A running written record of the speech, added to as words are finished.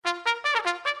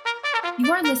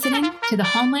You are listening to the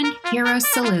Homeland Heroes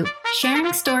Salute,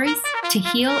 sharing stories to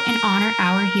heal and honor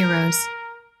our heroes.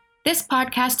 This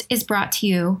podcast is brought to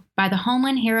you by the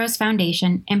Homeland Heroes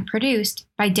Foundation and produced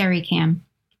by DairyCam.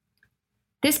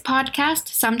 This podcast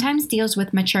sometimes deals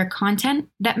with mature content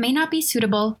that may not be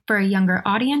suitable for a younger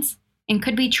audience and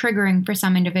could be triggering for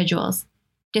some individuals.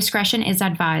 Discretion is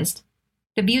advised.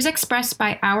 The views expressed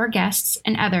by our guests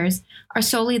and others are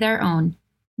solely their own.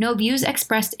 No views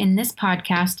expressed in this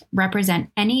podcast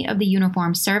represent any of the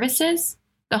uniformed services,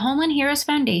 the Homeland Heroes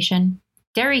Foundation,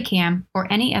 DairyCam,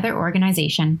 or any other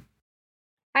organization.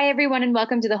 Hi, everyone, and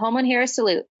welcome to the Homeland Heroes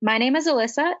Salute. My name is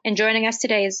Alyssa, and joining us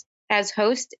today as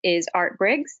host is Art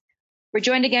Briggs. We're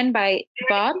joined again by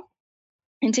Bob.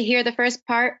 And to hear the first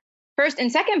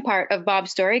and second part of Bob's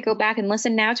story, go back and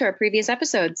listen now to our previous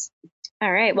episodes.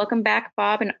 All right, welcome back,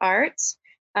 Bob and Art.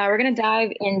 We're going to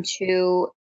dive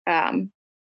into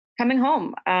coming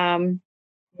home.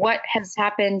 What has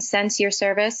happened since your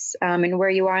service and where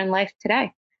you are in life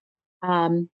today?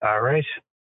 All right.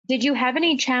 Did you have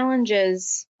any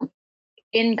challenges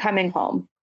in coming home?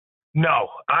 No,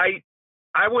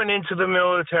 I went into the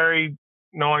military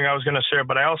knowing I was going to serve,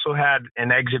 but I also had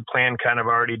an exit plan kind of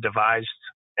already devised.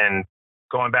 And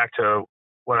going back to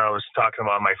what I was talking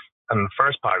about in the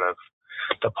first part of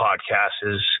the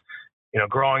podcast is,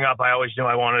 growing up, I always knew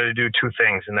I wanted to do two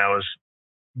things, and that was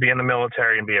be in the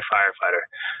military and be a firefighter.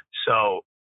 So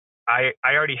I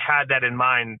already had that in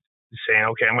mind, saying,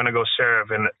 okay, I'm going to go serve.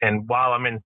 And while I'm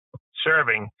in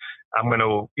serving, I'm going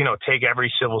to, take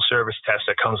every civil service test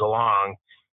that comes along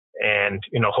and,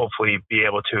 hopefully be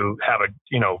able to have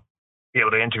be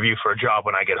able to interview for a job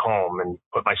when I get home and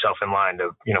put myself in line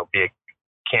to, be a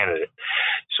candidate.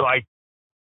 So I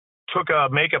took a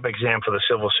makeup exam for the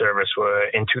civil service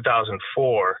in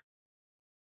 2004,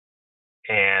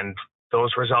 and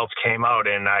those results came out,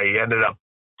 and I ended up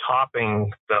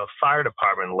topping the fire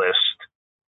department list.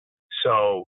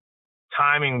 So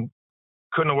timing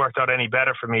couldn't have worked out any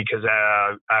better for me because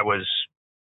I was,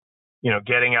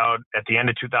 getting out at the end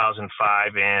of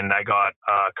 2005, and I got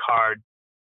a card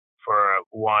for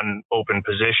one open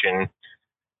position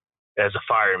as a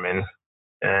fireman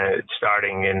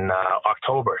starting in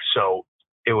October. So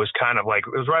it was kind of like,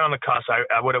 it was right on the cusp.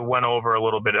 I would have went over a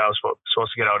little bit. I was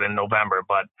supposed to get out in November,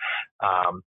 but,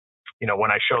 when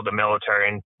I showed the military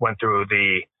and went through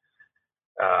the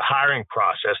hiring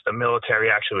process, the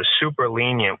military actually was super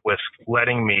lenient with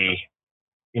letting me,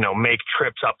 make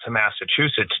trips up to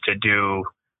Massachusetts to do,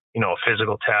 a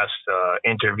physical test,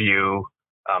 interview,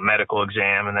 medical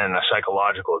exam, and then a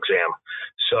psychological exam.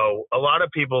 So a lot of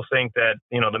people think that,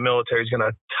 the military is going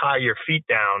to tie your feet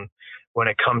down when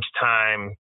it comes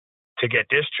time to get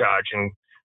discharged and,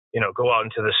 go out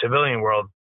into the civilian world.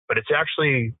 But it's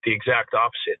actually the exact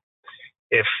opposite.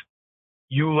 If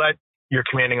you let your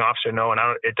commanding officer know, and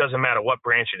it doesn't matter what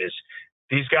branch it is,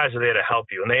 these guys are there to help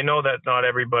you. And they know that not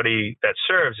everybody that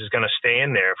serves is going to stay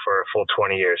in there for a full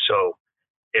 20 years. So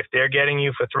if they're getting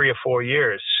you for 3 or 4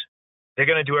 years, they're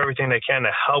going to do everything they can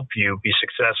to help you be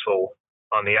successful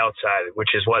on the outside,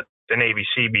 which is what the Navy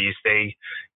Seabees, they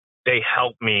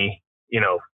help me,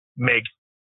 make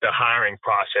the hiring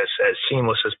process as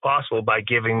seamless as possible by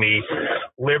giving me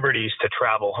liberties to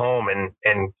travel home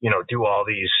and do all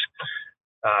these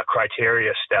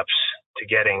criteria steps to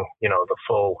getting, the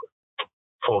full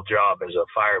job as a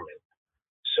fireman.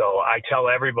 So I tell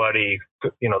everybody,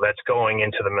 that's going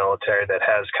into the military that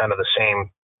has kind of the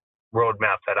same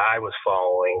roadmap that I was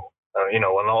following. And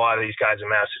a lot of these guys in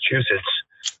Massachusetts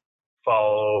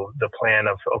follow the plan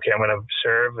of, okay, I'm going to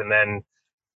serve, and then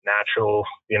natural,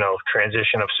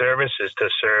 transition of service is to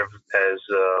serve as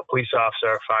a police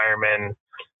officer, fireman,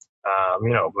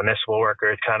 municipal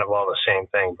worker. It's kind of all the same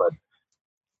thing, but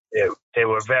they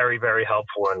were very, very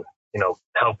helpful in,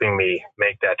 helping me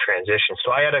make that transition.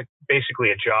 So I had basically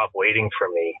a job waiting for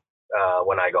me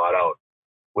when I got out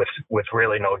with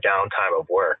really no downtime of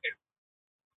work.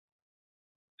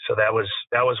 So that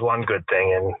was one good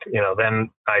thing. And, then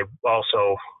I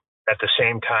also, at the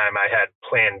same time, I had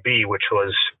plan B, which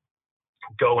was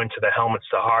go into the Helmets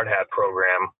to Hard Hat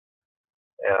program,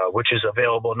 which is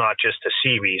available not just to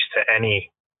Seabees, to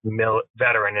any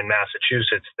veteran in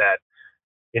Massachusetts that,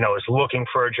 is looking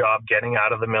for a job, getting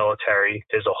out of the military.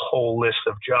 There's a whole list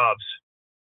of jobs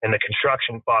in the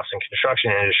Boston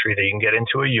construction industry that you can get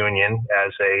into a union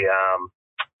as a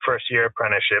first year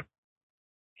apprenticeship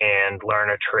and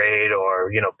learn a trade, or,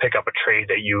 pick up a trade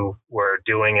that you were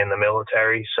doing in the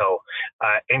military. So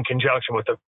in conjunction with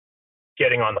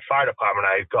getting on the fire department,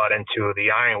 I got into the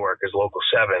Ironworkers Local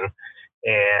 7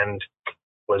 and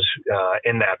was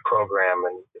in that program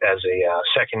and as a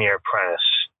second year apprentice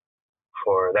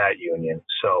for for that union.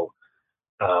 So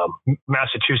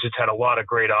Massachusetts had a lot of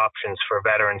great options for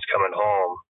veterans coming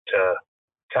home to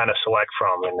kind of select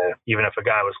from. And even if a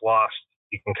guy was lost,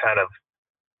 you can kind of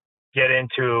get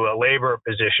into a labor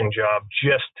position job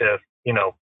just to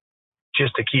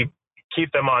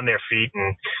keep them on their feet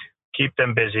and keep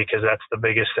them busy, because that's the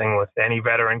biggest thing with any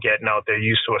veteran getting out. They're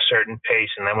used to a certain pace,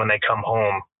 and then when they come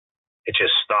home, it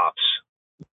just stops.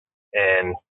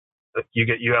 And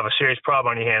you have a serious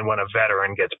problem on your hand when a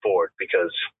veteran gets bored,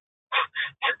 because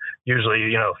usually,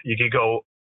 you could go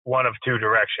one of two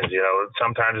directions.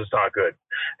 Sometimes it's not good.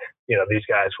 These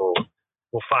guys will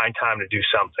find time to do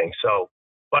something. So,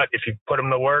 but if you put them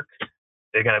to work,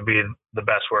 they're going to be the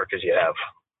best workers you have.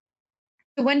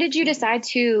 When did you decide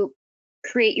to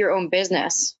create your own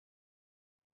business?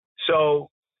 So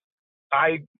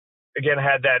I, again,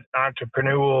 had that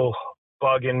entrepreneurial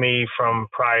bug in me from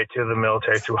prior to the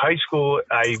military. Through high school,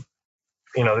 I,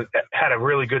 had a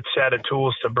really good set of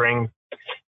tools to bring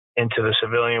into the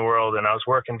civilian world, and I was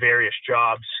working various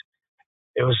jobs.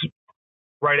 It was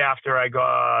right after I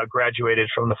graduated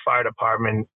from the fire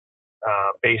department,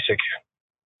 basic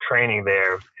training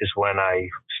there is when I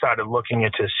started looking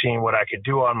into seeing what I could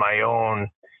do on my own,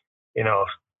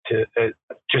 to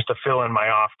just to fill in my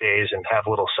off days and have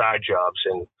little side jobs.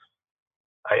 And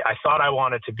I thought I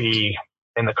wanted to be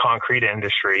in the concrete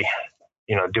industry,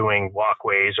 doing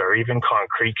walkways or even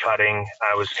concrete cutting.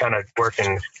 I was kind of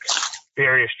working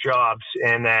various jobs,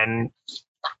 and then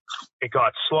it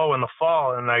got slow in the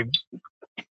fall, and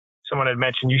someone had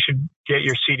mentioned you should get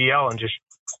your CDL and just,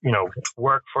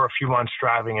 work for a few months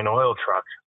driving an oil truck.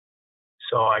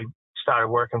 So I started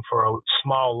working for a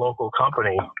small local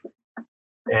company,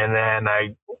 and then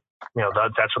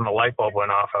that's when the light bulb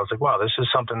went off. I was like, wow, this is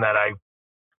something that I,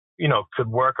 could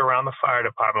work around the fire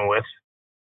department with.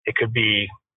 It could be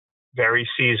very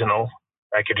seasonal.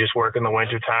 I could just work in the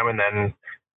wintertime and then,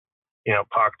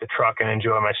 park the truck and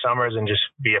enjoy my summers and just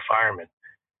be a fireman.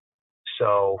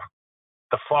 So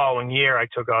the following year, I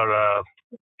took out a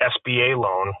SBA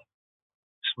loan.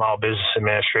 Small Business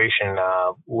Administration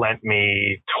lent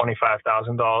me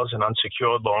 $25,000 in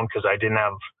unsecured loan because I didn't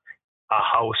have a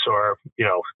house or,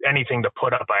 anything to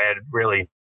put up. I had really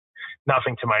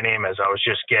nothing to my name as I was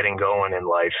just getting going in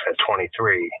life at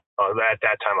 23. At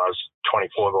that time, I was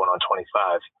 24 going on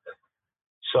 25.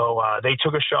 So they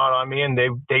took a shot on me, and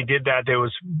they did that. There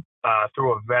was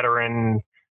through a veteran.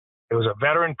 It was a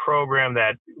veteran program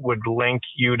that would link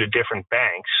you to different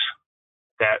banks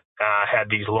that had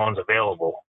these loans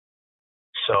available.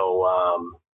 So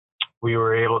we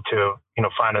were able to,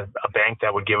 find a bank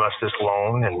that would give us this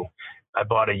loan, and I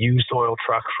bought a used oil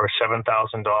truck for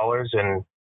 $7,000, and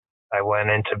I went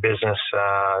into business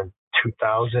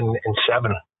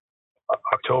 2007.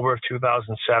 October of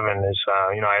 2007 is,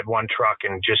 I had one truck,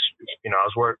 and just, I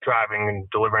was driving and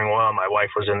delivering oil. My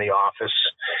wife was in the office.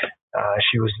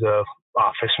 She was the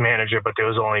office manager, but there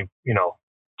was only,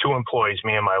 2 employees,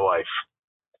 me and my wife.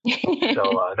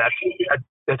 So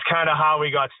that's kind of how we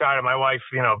got started. My wife,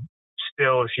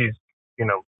 still she's,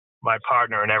 my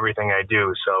partner in everything I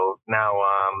do. So now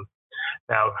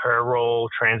her role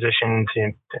transitioned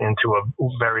into a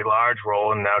very large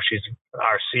role, and now she's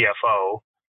our CFO.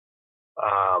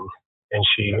 And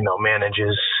she,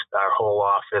 manages our whole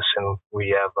office, and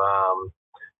we have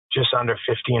just under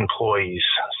 50 employees.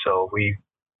 So we,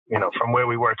 from where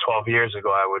we were 12 years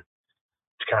ago,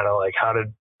 it's kind of like, how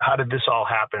did this all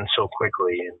happen so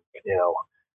quickly? And,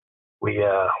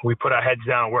 we put our heads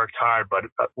down and worked hard, but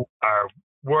our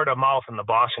word of mouth in the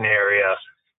Boston area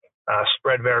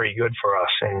spread very good for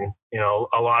us. And,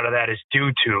 a lot of that is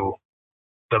due to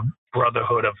the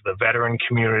brotherhood of the veteran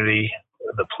community,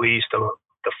 the police,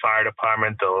 the fire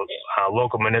department, the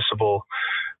local municipal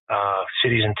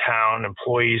cities and town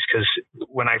employees. Because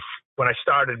when I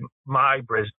started my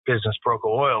business, Broco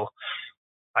Oil,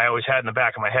 I always had in the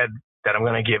back of my head that I'm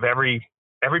going to give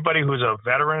everybody who's a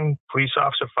veteran, police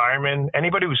officer, fireman,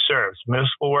 anybody who serves,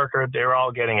 municipal worker, they're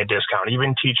all getting a discount.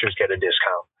 Even teachers get a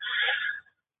discount.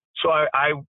 So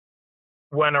I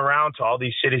went around to all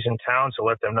these cities and towns to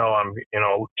let them know I'm,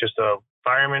 just a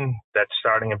fireman that's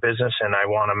starting a business, and I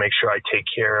want to make sure I take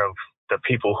care of the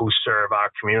people who serve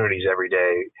our communities every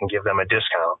day and give them a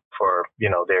discount for,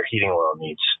 their heating oil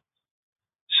needs.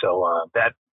 So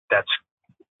that's,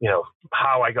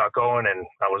 how I got going. And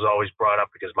I was always brought up,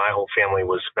 because my whole family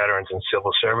was veterans and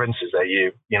civil servants, is that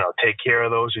you take care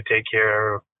of those who take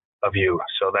care of you.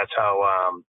 So that's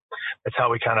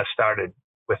how we kind of started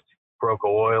with Broco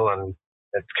Oil, and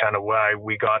that's kind of why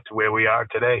we got to where we are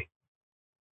today.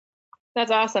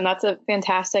 That's awesome. That's a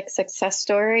fantastic success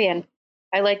story. And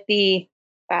I like the,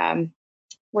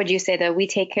 would you say that we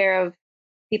take care of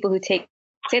people who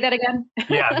say that again.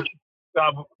 Yeah.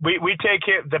 We take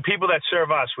care, the people that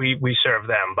serve us, we serve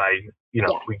them by,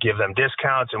 we give them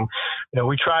discounts, and,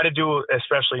 we try to do,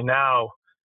 especially now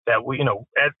that we,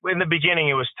 in the beginning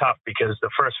it was tough because the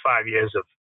first 5 years of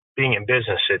being in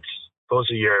business, those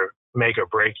are your make or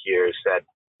break years that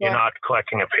you're not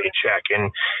collecting a paycheck,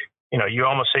 and, you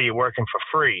almost say you're working for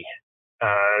free,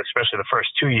 especially the first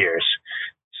 2 years.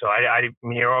 So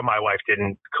me or my wife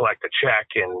didn't collect a check,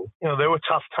 and, there were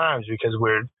tough times because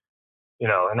we're,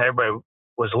 and everybody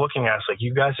was looking at us like,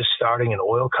 you guys are starting an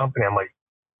oil company. I'm like,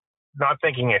 not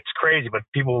thinking it's crazy, but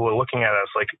people were looking at us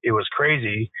like it was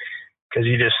crazy because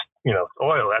you just,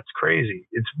 oil, that's crazy.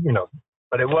 It's,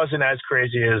 but it wasn't as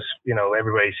crazy as,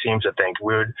 everybody seems to think.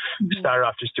 We started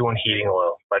off just doing heating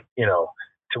oil, but,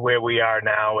 to where we are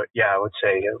now, I would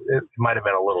say it might have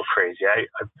been a little crazy.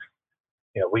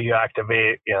 We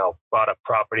bought a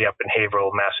property up in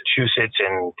Haverhill, Massachusetts,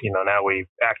 and, now we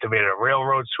activated a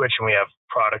railroad switch and we have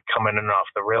product coming in off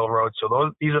the railroad.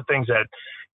 So these are things that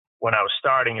when I was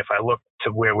starting, if I look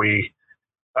to where we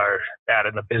are at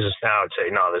in the business now, I'd say,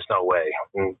 no, there's no way.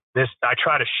 And I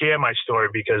try to share my story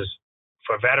because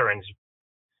for veterans,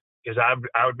 because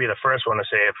I would be the first one to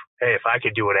say, if I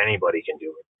could do it, anybody can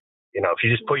do it. If you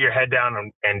just put your head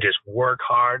down and just work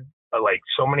hard, like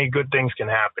so many good things can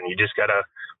happen. You just got to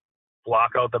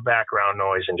block out the background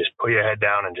noise and just put your head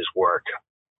down and just work.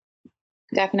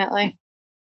 Definitely.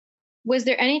 Was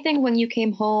there anything when you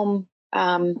came home,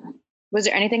 was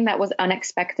there anything that was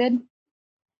unexpected?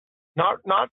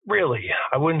 Not really.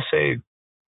 I wouldn't say,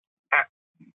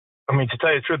 to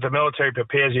tell you the truth, the military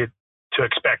prepares you to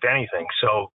expect anything.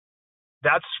 So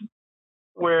that's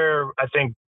where I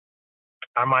think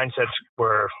our mindsets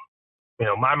were,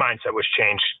 my mindset was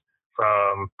changed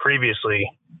from previously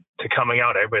to coming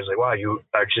out. Everybody's like, wow, you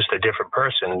are just a different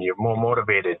person. You're more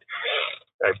motivated.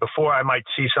 Before I might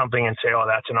see something and say, oh,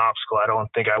 that's an obstacle. I don't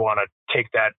think I want to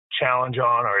take that challenge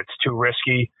on, or it's too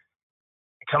risky.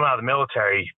 Coming out of the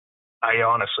military,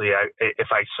 if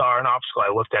I saw an obstacle,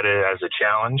 I looked at it as a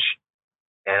challenge,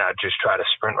 and I just try to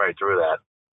sprint right through that.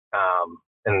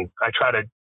 And I try to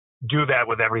do that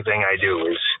with everything I do.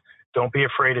 Is don't be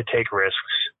afraid to take risks.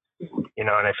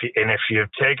 And if you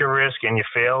take a risk and you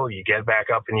fail, you get back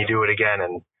up and you do it again.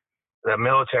 And the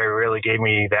military really gave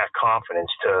me that confidence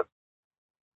to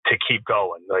keep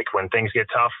going. Like when things get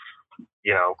tough,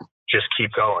 just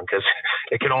keep going because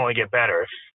it can only get better. If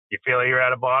you feel you're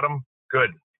at a bottom, good,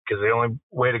 because the only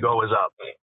way to go is up.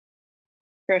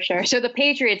 For sure. So the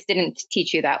Patriots didn't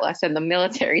teach you that lesson. The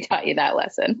military taught you that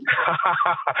lesson.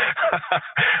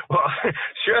 Well,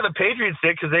 sure, the Patriots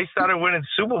did because they started winning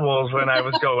Super Bowls when I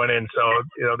was going in. So,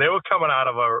 they were coming out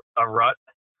of a rut.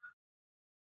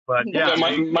 But yeah,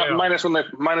 minus when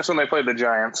they played the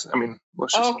Giants.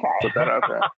 Let's just put that out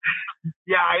there.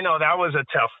 Yeah, I know that was a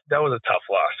tough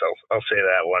loss. I'll say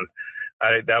that one.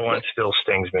 That one still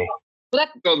stings me.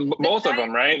 So both of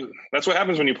them, right? That's what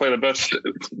happens when you play the best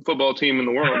football team in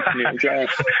the world.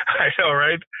 Giants. I know,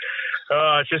 right?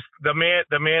 It's just the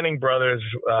Manning brothers.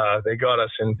 They got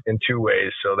us in two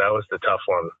ways, so that was the tough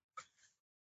one.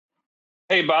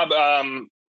 Hey, Bob.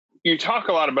 You talk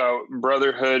a lot about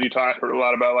brotherhood. You talk a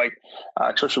lot about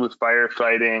especially with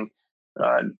firefighting.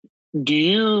 Do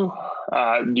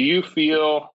you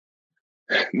feel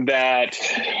that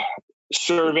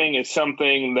serving is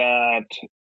something that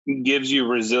gives you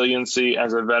resiliency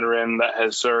as a veteran that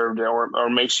has served, or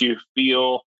makes you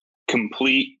feel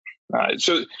complete?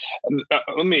 So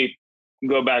let me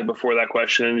go back before that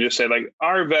question and just say,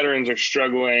 our veterans are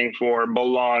struggling for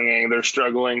belonging. They're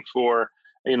struggling for,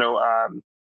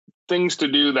 things to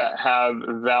do that have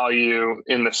value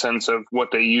in the sense of what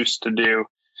they used to do.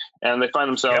 And they find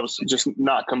themselves just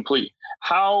not complete.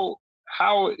 How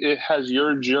has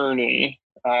your journey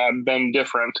been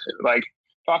different?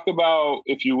 Talk about,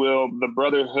 if you will, the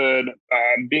brotherhood,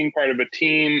 being part of a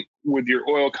team with your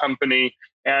oil company,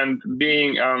 and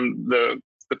being on the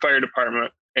fire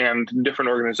department and different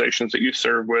organizations that you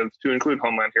serve with, to include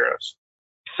Homeland Heroes.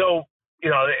 So,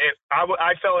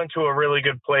 I fell into a really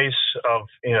good place of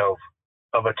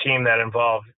a team that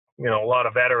involved, a lot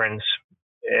of veterans.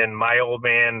 And my old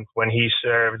man, when he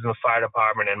served in the fire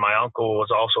department, and my uncle was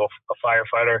also a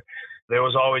firefighter, there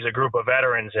was always a group of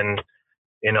veterans. And,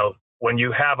 when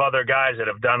you have other guys that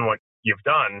have done what you've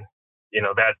done,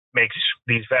 that makes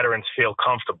these veterans feel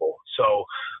comfortable. So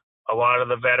a lot of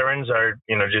the veterans are,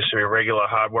 just your regular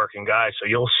hardworking guys. So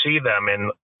you'll see them in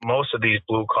most of these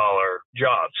blue collar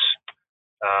jobs.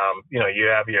 You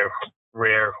have your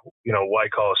rare, white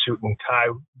collar suit and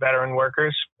tie veteran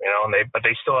workers, but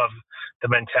they still have the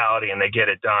mentality and they get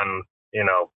it done,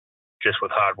 just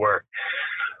with hard work.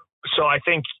 so I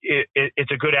think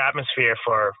it's a good atmosphere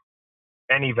for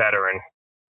any veteran.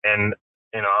 And,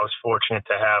 I was fortunate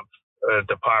to have a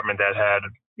department that had,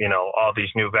 all these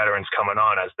new veterans coming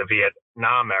on as the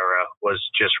Vietnam era was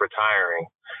just retiring.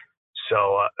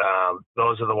 So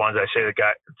those are the ones I say to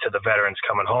the veterans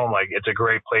coming home, like, it's a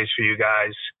great place for you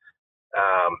guys.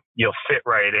 You'll fit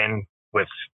right in with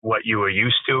what you were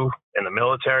used to in the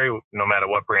military, no matter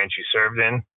what branch you served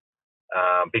in,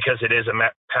 because it is a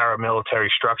paramilitary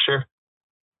structure.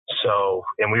 So,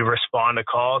 and we respond to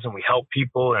calls and we help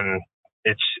people, and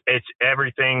it's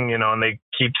everything, and they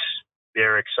keeps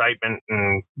their excitement,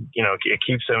 and, it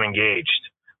keeps them engaged,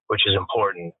 which is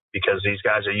important because these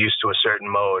guys are used to a certain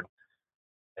mode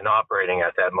and operating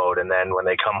at that mode. And then when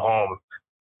they come home,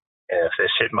 and if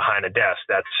they're sitting behind a desk,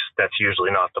 that's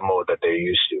usually not the mode that they're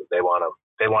used to. They want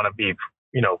to be,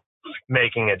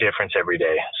 making a difference every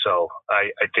day. So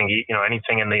I think,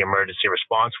 anything in the emergency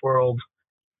response world,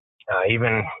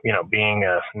 even, being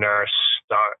a nurse,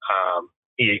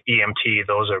 EMT,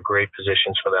 those are great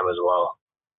positions for them as well.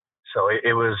 So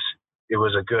it was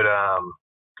a good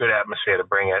atmosphere to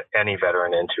bring any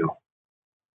veteran into.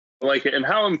 I like it. And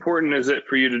how important is it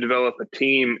for you to develop a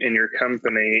team in your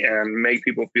company and make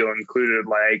people feel included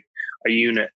like a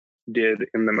unit did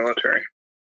in the military?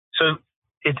 So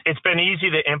it's been easy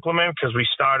to implement because we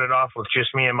started off with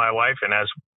just me and my wife. And as,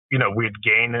 we'd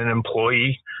gain an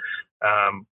employee,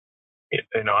 I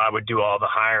would do all the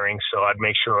hiring. So I'd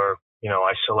make sure,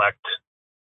 I select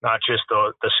not just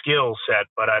the skill set,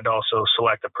 but I'd also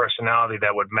select a personality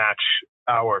that would match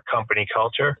our company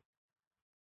culture.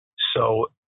 So,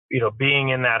 being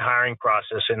in that hiring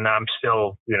process, and I'm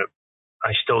still,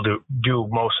 I still do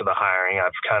most of the hiring.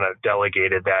 I've kind of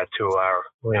delegated that to our,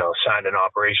 signed an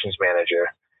operations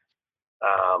manager.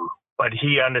 But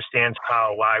he understands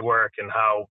how I work and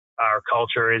how our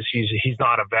culture is. He's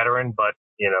not a veteran, but,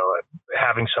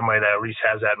 having somebody that at least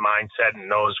has that mindset and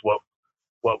knows what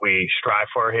we strive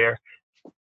for here.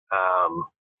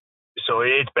 So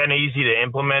it's been easy to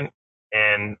implement.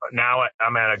 And now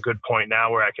I'm at a good point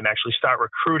now where I can actually start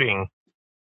recruiting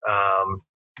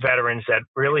veterans that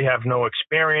really have no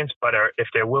experience, but if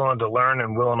they're willing to learn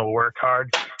and willing to work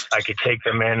hard, I could take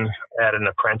them in at an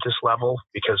apprentice level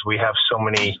because we have so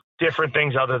many different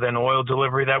things other than oil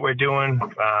delivery that we're doing.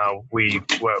 We're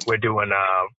doing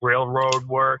railroad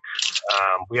work.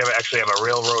 We actually have a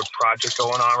railroad project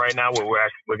going on right now where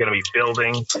we're going to be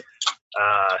building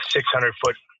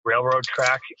 600-foot railroad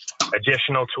track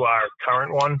additional to our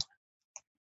current one.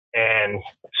 And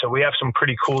so we have some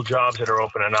pretty cool jobs that are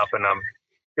opening up, and I'm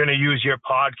going to use your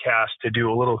podcast to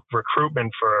do a little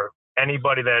recruitment for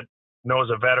anybody that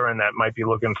knows a veteran that might be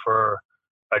looking for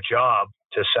a job,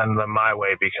 to send them my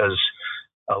way, because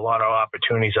a lot of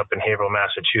opportunities up in Haverhill,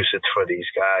 Massachusetts for these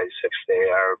guys if they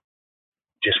are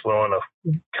just willing to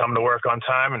come to work on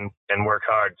time and work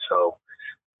hard. So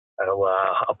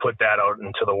I'll put that out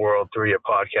into the world through your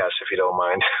podcast, if you don't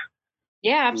mind.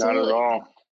 Yeah, absolutely. Not at all.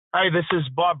 Hi, this is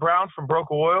Bob Brown from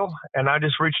Broker Oil, and I'm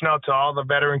just reaching out to all the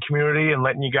veteran community and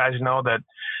letting you guys know that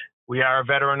we are a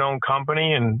veteran-owned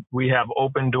company, and we have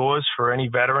open doors for any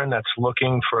veteran that's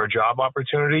looking for a job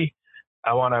opportunity.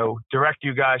 I want to direct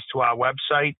you guys to our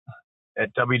website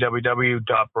at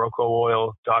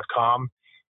www.brocooil.com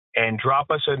and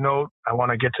drop us a note. I want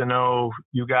to get to know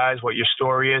you guys, what your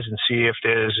story is, and see if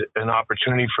there's an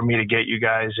opportunity for me to get you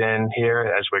guys in here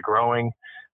as we're growing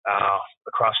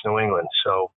across New England.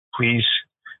 So please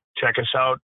check us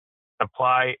out,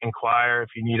 apply, inquire.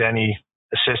 If you need any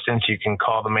assistance, you can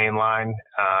call the main line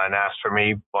and ask for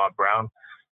me, Bob Brown.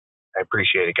 I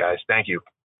appreciate it, guys. Thank you.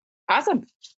 Awesome.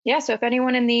 Yeah. So if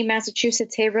anyone in the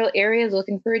Massachusetts Haverhill area is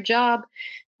looking for a job,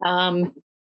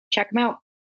 check them out.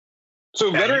 So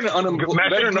veteran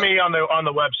unemployment. Message me on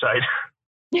the website.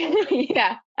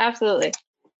 Yeah, absolutely.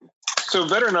 So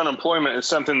veteran unemployment is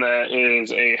something that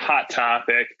is a hot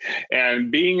topic, and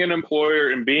being an employer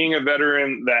and being a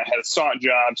veteran that has sought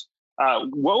jobs,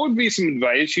 what would be some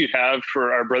advice you'd have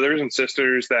for our brothers and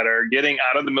sisters that are getting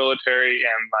out of the military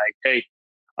and like, hey,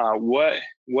 what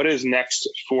is next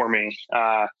for me?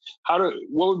 What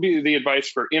would be the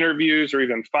advice for interviews or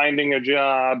even finding a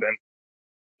job? And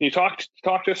can you talk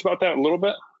to us about that a little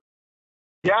bit?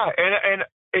 Yeah, and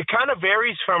it kind of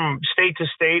varies from state to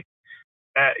state,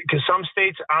 because some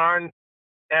states aren't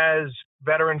as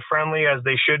veteran friendly as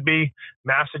they should be.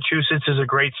 Massachusetts is a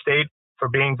great state for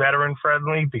being veteran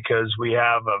friendly because we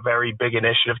have a very big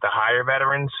initiative to hire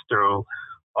veterans through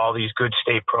all these good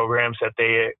state programs that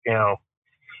they,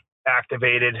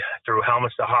 activated through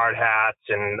helmets to hard hats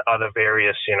and other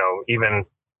various, even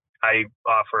I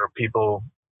offer people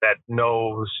that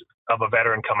knows of a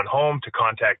veteran coming home to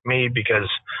contact me because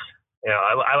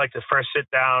I like to first sit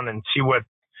down and see what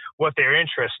their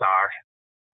interests are,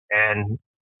 and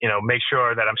make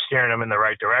sure that I'm steering them in the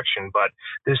right direction. But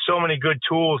there's so many good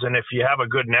tools, and if you have a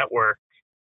good network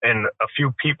and a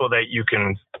few people that you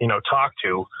can talk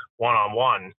to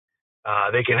one-on-one,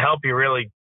 they can help you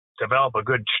really develop a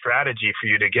good strategy for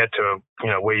you to get to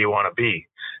where you want to be.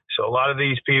 So a lot of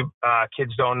these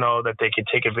kids don't know that they can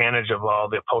take advantage of all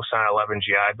the post 9/11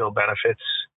 GI Bill benefits.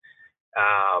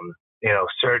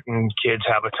 Certain kids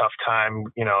have a tough time,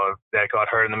 that got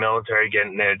hurt in the military,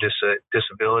 getting their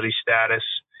disability status,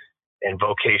 and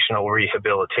vocational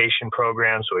rehabilitation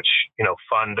programs, which,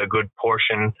 fund a good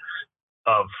portion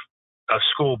of a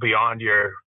school beyond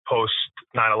your post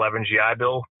 9/11 GI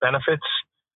Bill benefits.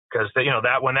 Because,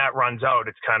 that when that runs out,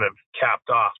 it's kind of capped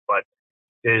off. But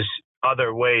there's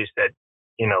other ways that,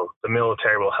 the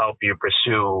military will help you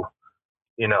pursue,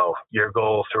 your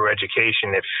goal through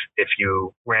education if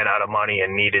you ran out of money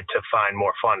and needed to find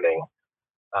more funding.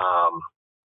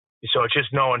 So it's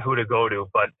just knowing who to go to.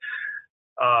 But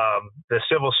the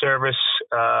civil service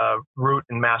route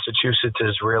in Massachusetts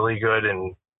is really good,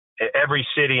 and every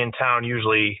city and town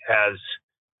usually has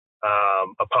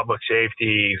a public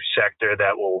safety sector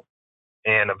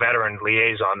and a veteran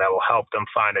liaison that will help them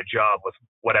find a job with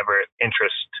whatever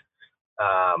interests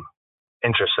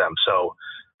them. So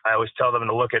I always tell them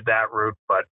to look at that route,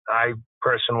 but I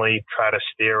personally try to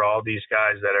steer all these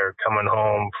guys that are coming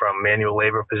home from manual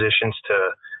labor positions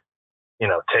to,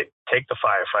 take the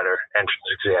firefighter entrance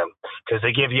exam, because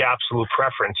they give you absolute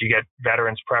preference. You get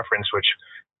veterans preference, which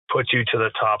puts you to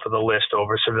the top of the list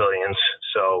over civilians.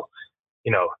 So,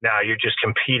 now you're just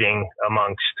competing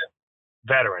amongst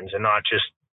veterans and not just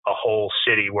a whole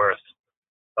city worth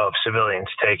of civilians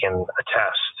taking a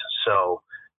test. So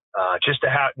just to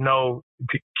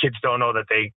kids don't know that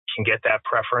they can get that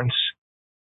preference,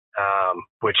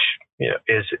 which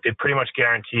it pretty much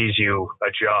guarantees you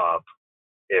a job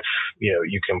if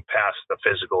you can pass the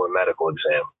physical and medical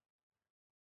exam.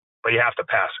 But you have to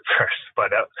pass it first.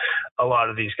 But a lot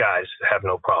of these guys have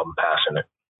no problem passing it.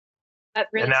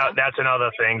 Really, and that's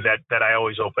another thing that I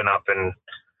always open up, and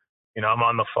I'm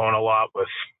on the phone a lot with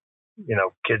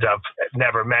kids I've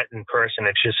never met in person.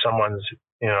 It's just someone's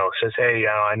says, hey,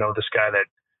 I know this guy that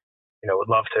would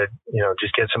love to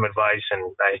just get some advice,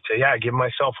 and I say, yeah, give him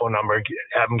my cell phone number,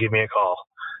 have him give me a call.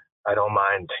 I don't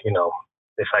mind,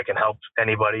 if I can help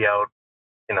anybody out,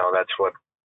 that's what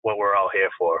we're all here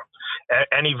for.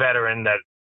 Any veteran that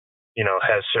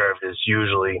has served is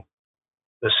usually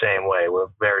the same way. We're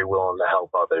very willing to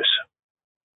help others.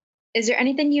 Is there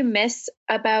anything you miss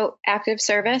about active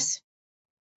service?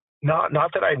 Not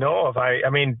that I know of. I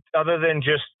mean, other than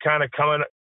just kind of coming,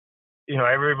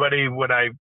 everybody when I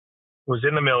was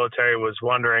in the military was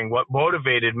wondering what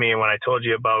motivated me. And when I told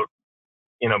you about,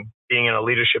 being in a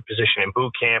leadership position in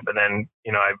boot camp, and then,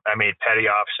 I made petty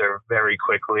officer very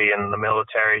quickly in the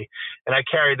military, and I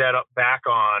carried that up back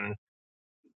on,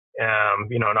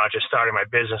 not just starting my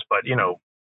business, but,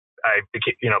 I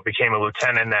became a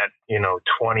lieutenant at,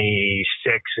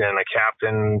 26 and a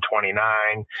captain,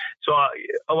 29. So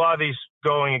a lot of these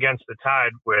going against the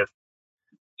tide with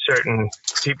certain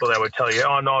people that would tell you,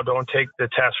 oh, no, don't take the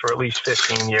test for at least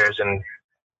 15 years. And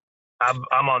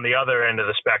I'm on the other end of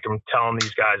the spectrum telling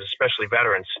these guys, especially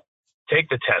veterans, take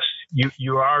the test.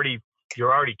 You're already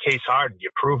case hardened.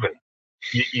 You're proven.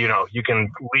 You can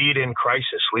lead in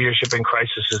crisis. Leadership in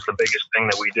crisis is the biggest thing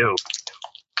that we do.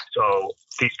 So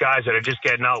these guys that are just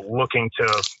getting out looking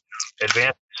to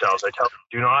advance themselves, I tell them,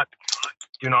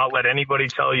 do not let anybody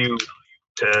tell you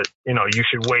to, you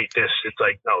should wait this. It's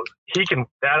like, no,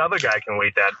 that other guy can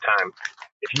wait that time.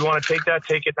 If you want to take that,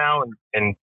 take it now.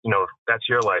 And that's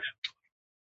your life.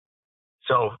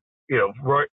 So,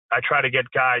 I try to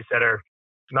get guys that are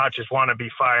not just want to be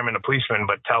firemen and policemen,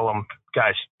 but tell them,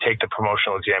 guys, take the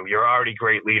promotional exam. You're already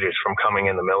great leaders from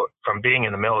from being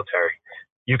in the military.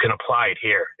 You can apply it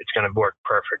here. It's going to work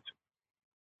perfect.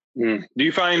 Do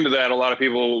you find that a lot of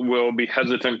people will be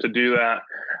hesitant to do that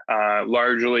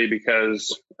largely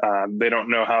because they don't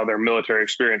know how their military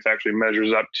experience actually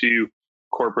measures up to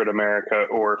corporate America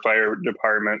or fire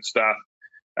department stuff?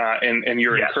 And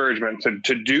your encouragement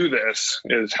to do this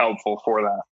is helpful for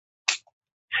that.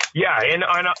 Yeah.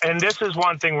 And this is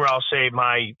one thing where I'll say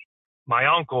my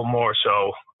uncle more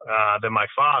so than my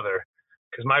father,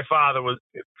 because my father was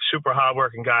a super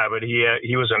hardworking guy, but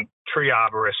he was a tree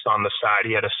arborist on the side.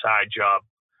 He had a side job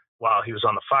while he was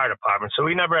on the fire department. So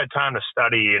he never had time to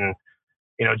study and,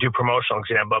 do promotional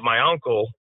exam. But my uncle,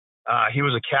 he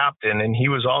was a captain, and he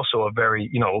was also a very,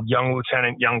 young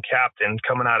lieutenant, young captain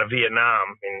coming out of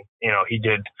Vietnam. And, he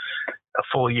did a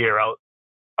full year out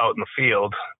in the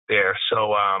field there.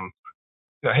 So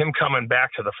him coming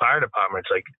back to the fire department,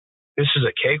 it's like, this is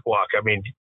a cakewalk. I mean,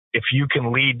 if you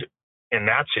can lead in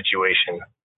that situation,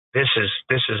 this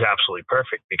is absolutely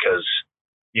perfect, because,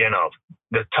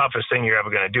 the toughest thing you're ever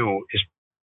going to do is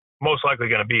most likely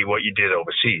going to be what you did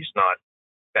overseas, not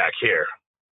back here.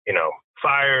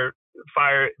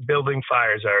 Building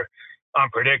fires are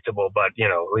unpredictable, but,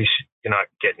 at least you're not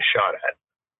getting shot at.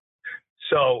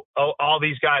 So all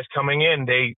these guys coming in,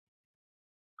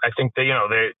 I think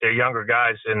they're younger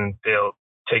guys, and they'll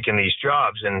take in these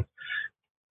jobs, and,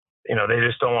 they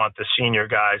just don't want the senior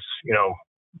guys,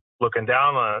 looking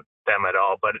down on them at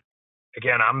all. But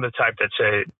again, I'm the type that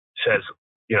says,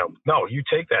 no, you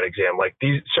take that exam. Like,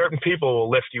 these certain people will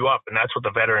lift you up, and that's what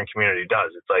the veteran community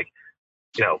does. It's like,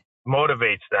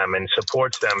 motivates them and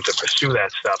supports them to pursue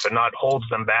that stuff, and not holds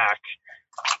them back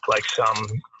like some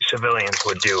civilians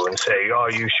would do and say, oh,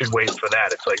 you should wait for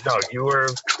that. It's like, no, you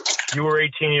were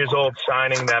 18 years old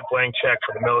signing that blank check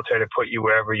for the military to put you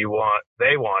wherever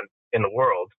they want in the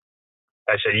world.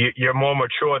 I said, you're more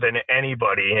mature than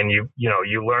anybody, and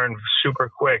you learn super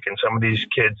quick. And some of these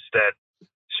kids that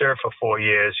serve for 4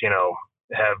 years,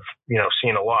 have,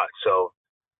 seen a lot. So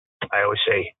I always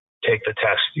say, take the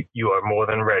test. You are more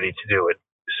than ready to do it,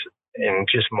 and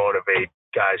just motivate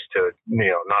guys to,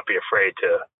 not be afraid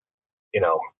to,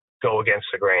 go against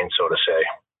the grain, so to say.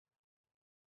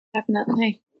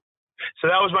 Definitely. So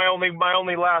that was my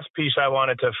only last piece I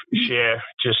wanted to share,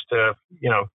 just to,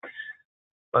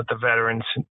 let the veterans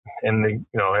and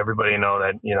everybody know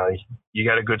that, you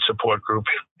got a good support group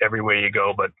everywhere you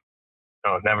go, but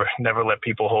never let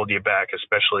people hold you back,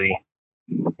 especially,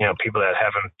 people that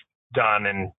haven't done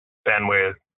and been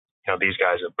where, these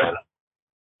guys have been.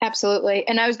 Absolutely.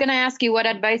 And I was going to ask you, what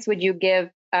advice would you give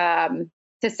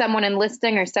to someone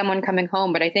enlisting or someone coming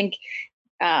home? But I think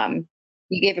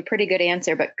you gave a pretty good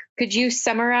answer. But could you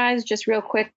summarize just real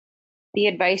quick the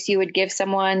advice you would give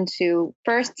someone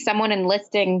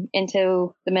enlisting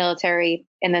into the military,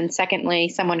 and then secondly,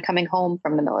 someone coming home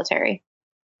from the military?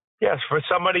 Yes, for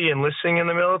somebody enlisting in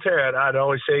the military, I'd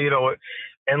always say,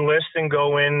 enlist and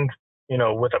go in,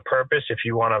 with a purpose. If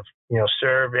you want to,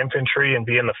 serve infantry and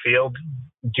be in the field,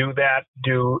 do that.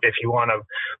 If you want to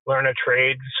learn a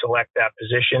trade, select that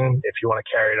position. If you want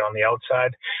to carry it on the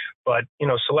outside, but,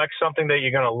 select something that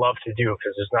you're going to love to do,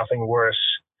 because there's nothing worse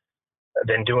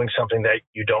than doing something that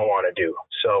you don't want to do.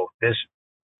 So there's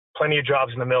plenty of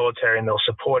jobs in the military, and they'll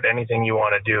support anything you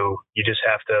want to do. You just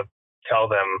have to tell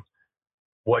them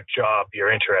what job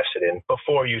you're interested in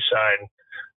before you sign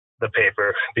the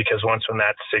paper, because once when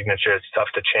that's signature, it's tough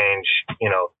to change,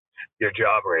 your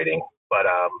job rating. But,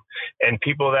 and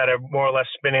people that are more or less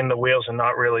spinning the wheels and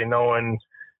not really knowing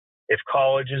if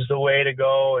college is the way to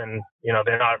go, and,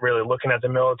 they're not really looking at the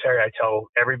military, I tell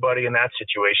everybody in that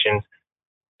situation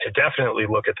to definitely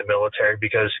look at the military,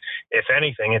 because if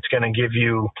anything, it's going to give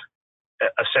you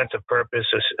a sense of purpose,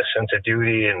 a sense of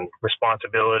duty and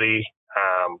responsibility,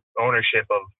 ownership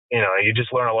of, you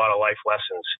just learn a lot of life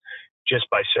lessons just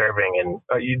by serving.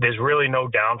 And there's really no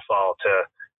downfall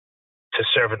to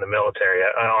serve in the military.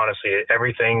 Honestly,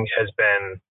 everything has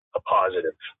been a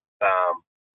positive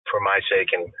for my sake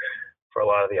and for a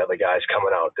lot of the other guys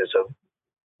coming out. There's a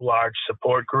large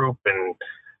support group and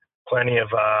plenty of,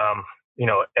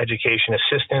 education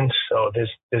assistance. So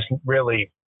there's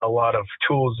really a lot of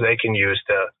tools they can use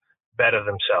to better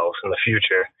themselves in the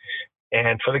future.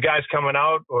 And for the guys coming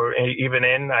out or even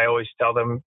in, I always tell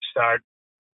them start,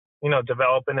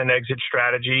 developing an exit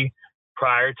strategy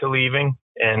prior to leaving,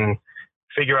 and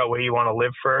figure out where you want to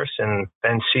live first, and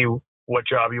then see what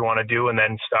job you want to do, and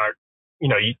then start,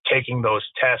 taking those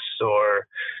tests or,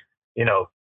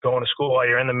 going to school while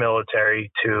you're in the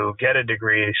military to get a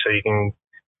degree so you can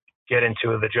get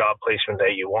into the job placement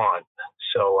that you want.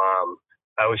 So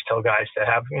I always tell guys to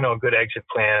have, a good exit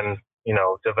plan,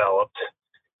 developed.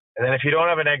 And then if you don't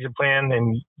have an exit plan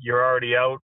and you're already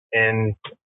out and,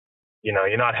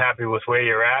 you're not happy with where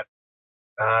you're at,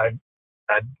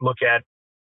 I'd look at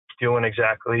doing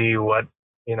exactly what,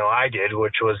 I did,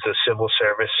 which was the civil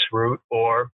service route,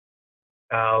 or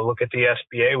look at the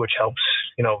SBA, which helps,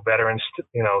 veterans,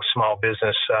 small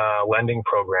business lending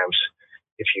programs.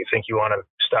 If you think you want to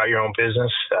start your own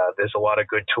business, there's a lot of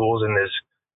good tools, and there's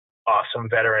awesome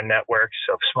veteran networks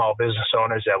of small business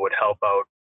owners that would help out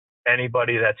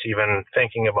anybody that's even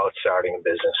thinking about starting a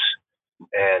business.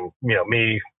 And,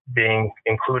 me being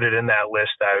included in that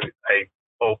list, I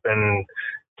open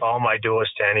all my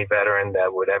doors to any veteran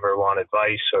that would ever want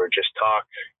advice or just talk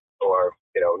or,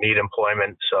 need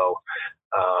employment. So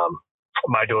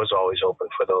my door is always open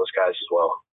for those guys as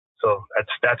well. So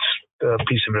that's the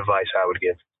piece of advice I would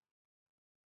give.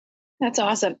 That's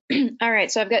awesome. All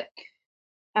right. So I've got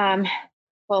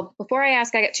Well, before I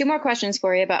ask, I got two more questions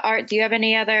for you. But Art, do you have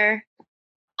any other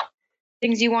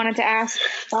things you wanted to ask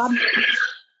Bob?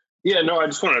 Yeah, no, I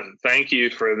just want to thank you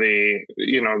for the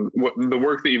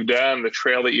work that you've done, the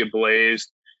trail that you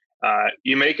blazed.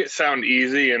 You make it sound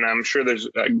easy, and I'm sure there's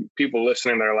people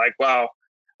listening that are like, wow,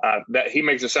 that he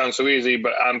makes it sound so easy,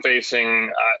 but I'm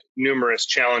facing numerous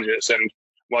challenges. And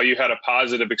while you had a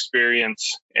positive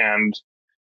experience, and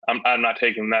I'm not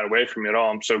taking that away from you at all,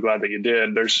 I'm so glad that you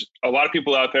did. There's a lot of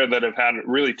people out there that have had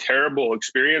really terrible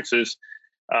experiences,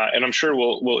 and I'm sure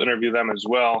we'll interview them as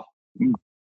well.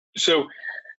 So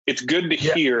it's good to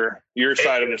hear your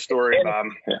side of the story, Bob.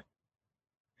 Yeah.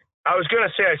 I was going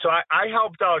to say, so I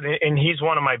helped out, and he's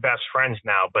one of my best friends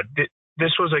now, but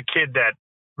this was a kid that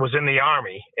was in the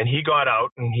Army, and he got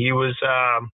out, and he was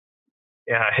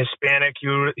Hispanic.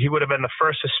 He would have been the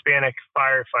first Hispanic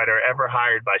firefighter ever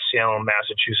hired by Salem,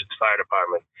 Massachusetts Fire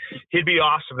Department. He'd be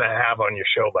awesome to have on your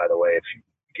show, by the way,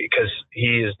 because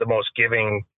he is the most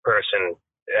giving person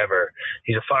ever.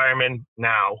 He's a fireman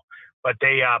now, but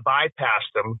they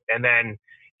bypassed him, and then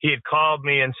he had called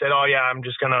me and said, "Oh yeah, I'm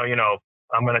just gonna,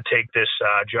 I'm gonna take this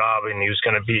job," and he was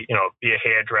gonna be a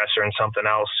hairdresser and something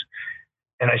else.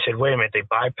 And I said, "Wait a minute, they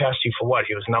bypassed you for what?"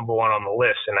 He was number one on the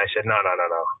list, and I said, "No,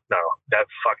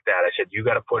 fuck that." I said, "You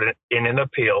got to put it in an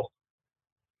appeal."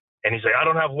 And he's like, "I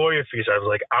don't have lawyer fees." I was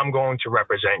like, "I'm going to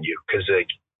represent you because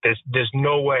there's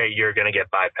no way you're gonna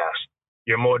get bypassed.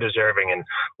 You're more deserving." And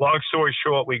long story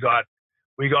short, we got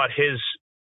his,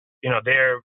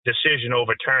 their decision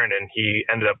overturned, and he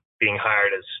ended up being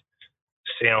hired as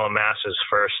Salem, Mass's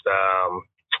first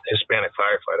Hispanic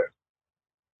firefighter.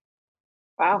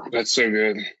 Wow. That's so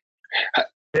good.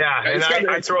 Yeah, and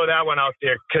I throw that one out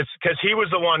there because he was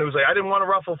the one who was like, "I didn't want to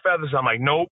ruffle feathers." I'm like,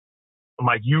 "Nope." I'm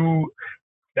like,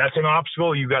 that's an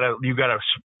obstacle. You gotta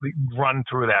run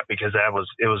through that because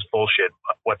it was bullshit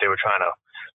what they were trying to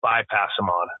bypass him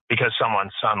on because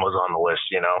someone's son was on the list,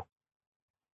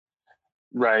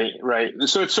 Right.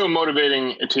 So it's so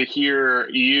motivating to hear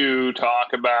you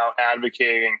talk about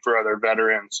advocating for other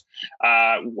veterans.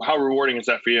 How rewarding is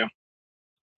that for you?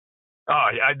 Oh,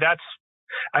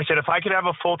 I said, if I could have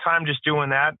a full time just doing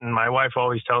that, and my wife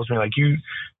always tells me, like,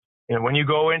 when you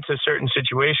go into certain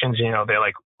situations, they're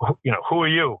like, who are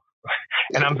you?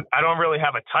 And I don't really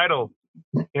have a title,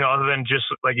 other than just,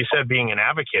 like you said, being an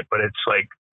advocate, but it's like,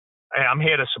 hey, I'm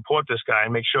here to support this guy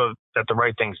and make sure that the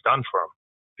right thing's done for him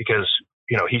because,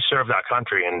 he served our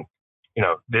country and,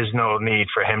 there's no need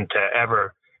for him to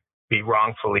ever be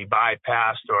wrongfully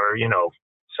bypassed or,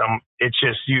 it's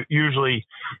just usually,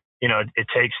 it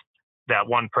takes that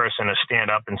one person to stand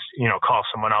up and, call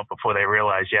someone out before they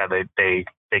realize,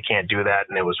 they can't do that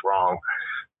and it was wrong.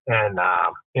 And,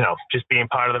 just being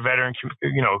part of the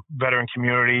veteran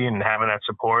community and having that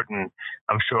support. And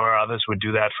I'm sure others would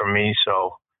do that for me.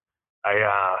 So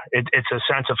it's a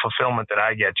sense of fulfillment that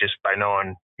I get just by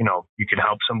knowing, you can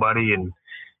help somebody. And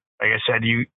like I said,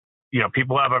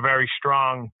 people have a very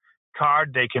strong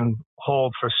card they can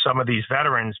hold for some of these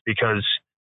veterans because,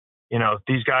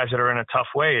 these guys that are in a tough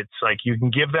way, it's like you can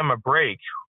give them a break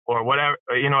or whatever,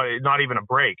 not even a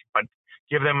break, but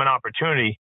give them an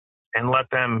opportunity and let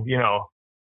them,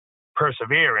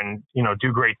 persevere and,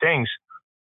 do great things.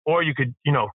 Or you could,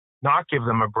 not give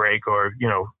them a break or,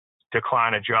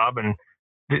 decline a job. And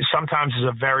sometimes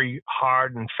it's a very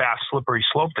hard and fast, slippery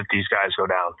slope that these guys go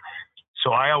down.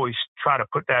 So I always try to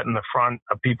put that in the front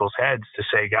of people's heads to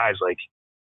say, guys, like,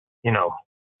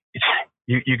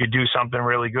 you could do something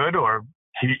really good, or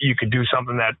you could do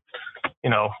something that,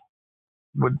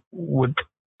 would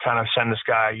kind of send this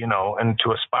guy,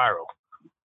 into a spiral.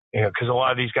 Because a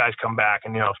lot of these guys come back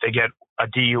and, if they get a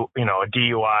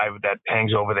DUI that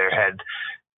hangs over their head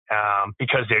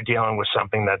because they're dealing with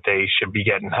something that they should be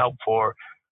getting help for,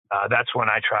 that's when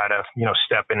I try to,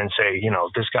 step in and say,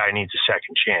 this guy needs a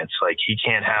second chance. Like, he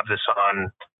can't have this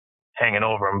on hanging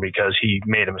over him because he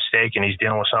made a mistake and he's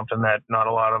dealing with something that not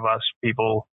a lot of us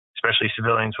people, especially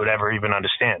civilians, would ever even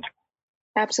understand.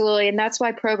 Absolutely. And that's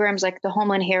why programs like the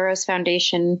Homeland Heroes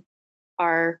Foundation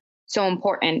are so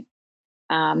important.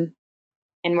 And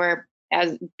we're,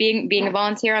 as being a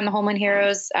volunteer on the Homeland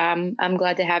Heroes, I'm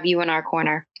glad to have you in our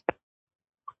corner.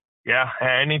 Yeah.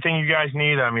 Anything you guys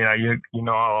need, I'll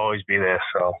always be there.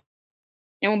 So.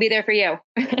 And we'll be there for you.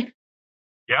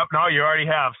 Yep. No, you already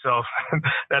have. So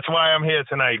that's why I'm here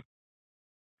tonight.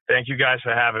 Thank you guys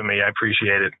for having me. I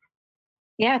appreciate it.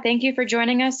 Yeah. Thank you for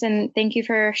joining us. And thank you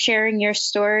for sharing your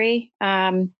story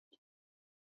and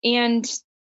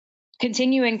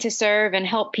continuing to serve and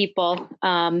help people.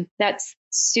 That's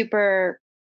super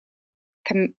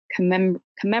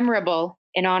commemorable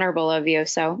and honorable of you.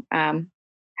 So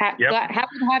Happy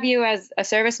to have you as a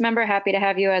service member. Happy to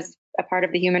have you as a part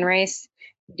of the human race,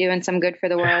 doing some good for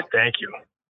the world. Thank you.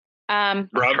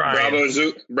 Bravo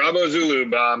Zulu,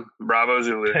 Bob. Bravo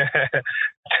Zulu.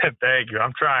 Thank you.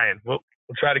 I'm trying. We'll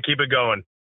try to keep it going.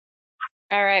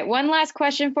 All right. One last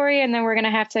question for you, and then we're going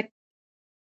to have to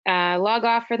log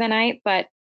off for the night. But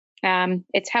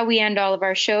it's how we end all of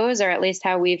our shows, or at least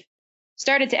how we've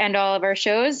started to end all of our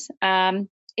shows.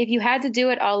 If you had to do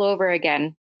it all over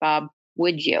again, Bob,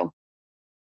 would you?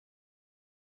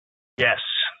 Yes.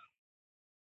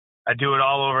 I'd do it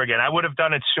all over again. I would have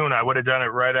done it sooner. I would have done it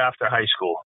right after high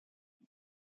school.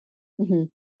 Mm-hmm.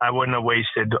 I wouldn't have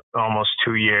wasted almost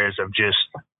 2 years of just,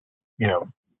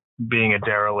 being a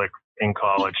derelict in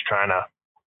college, trying to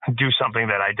do something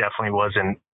that I definitely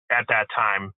wasn't at that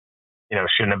time,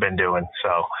 shouldn't have been doing.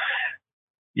 So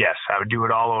yes, I would do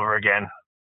it all over again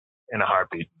in a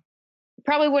heartbeat.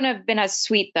 Probably wouldn't have been as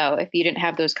sweet though, if you didn't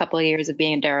have those couple of years of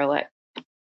being a derelict.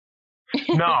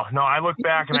 No, I look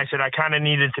back and I said, I kind of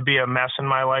needed to be a mess in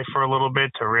my life for a little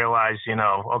bit to realize,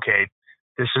 okay,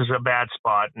 this is a bad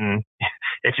spot. And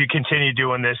if you continue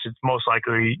doing this, it's most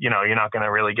likely, you're not going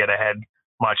to really get ahead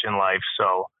much in life.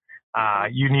 So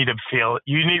you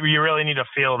really need to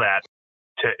feel that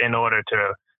in order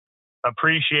to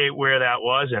appreciate where that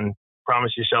was and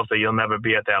promise yourself that you'll never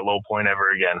be at that low point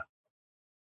ever again.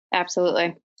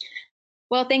 Absolutely.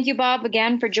 Well, thank you, Bob,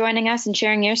 again for joining us and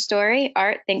sharing your story.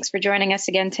 Art, thanks for joining us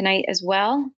again tonight as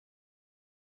well.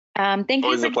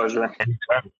 Always a pleasure.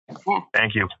 Yeah.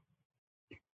 Thank you.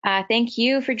 Thank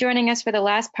you for joining us for the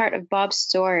last part of Bob's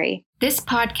story. This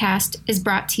podcast is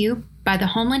brought to you by the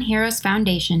Homeland Heroes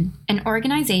Foundation, an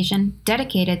organization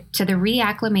dedicated to the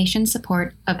reacclimation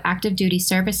support of active duty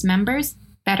service members,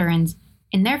 veterans,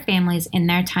 and their families in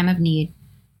their time of need.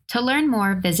 To learn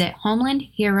more, visit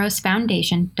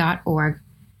homelandheroesfoundation.org.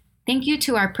 Thank you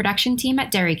to our production team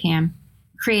at DairyCam,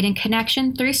 creating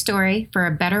connection through story for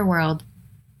a better world.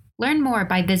 Learn more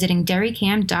by visiting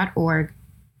dairycam.org.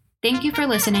 Thank you for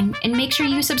listening, and make sure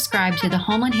you subscribe to the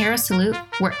Homeland Hero Salute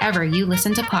wherever you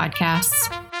listen to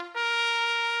podcasts.